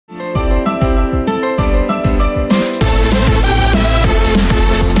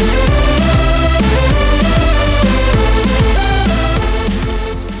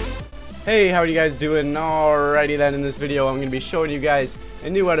Hey, how are you guys doing? Alrighty then, in this video I'm going to be showing you guys a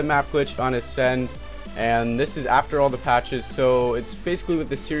new out of map glitch on Ascend, and this is after all the patches, so it's basically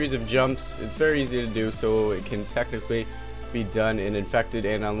with a series of jumps. It's very easy to do, so it can technically be done in Infected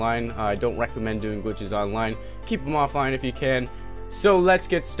and online. I don't recommend doing glitches online. Keep them offline if you can. So let's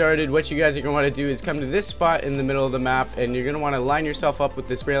get started. What you guys are going to want to do is come to this spot in the middle of the map, and you're going to want to line yourself up with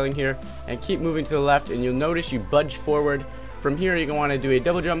this railing here and keep moving to the left, and you'll notice you budge forward. From here you're going to want to do a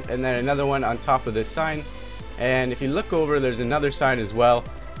double jump and then another one on top of this sign, and if you look over there's another sign as well,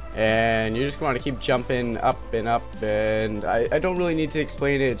 and you're just going to keep jumping up and up, and I don't really need to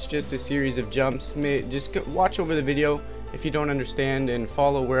explain it. It's just a series of jumps. Just watch over the video if you don't understand and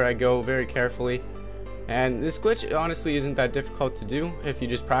follow where I go very carefully. And this glitch honestly isn't that difficult to do if you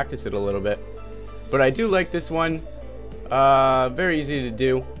just practice it a little bit, but I do like this one. Very easy to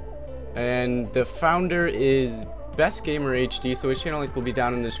do, and the founder is GlitchersHD, so his channel link will be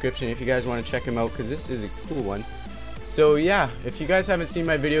down in the description if you guys want to check him out, because this is a cool one. So yeah, if you guys haven't seen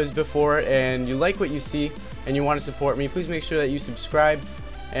my videos before and you like what you see and you want to support me, please make sure that you subscribe,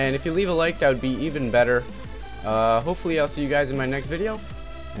 and if you leave a like, that would be even better. Hopefully I'll see you guys in my next video,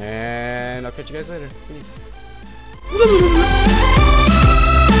 and I'll catch you guys later. Peace.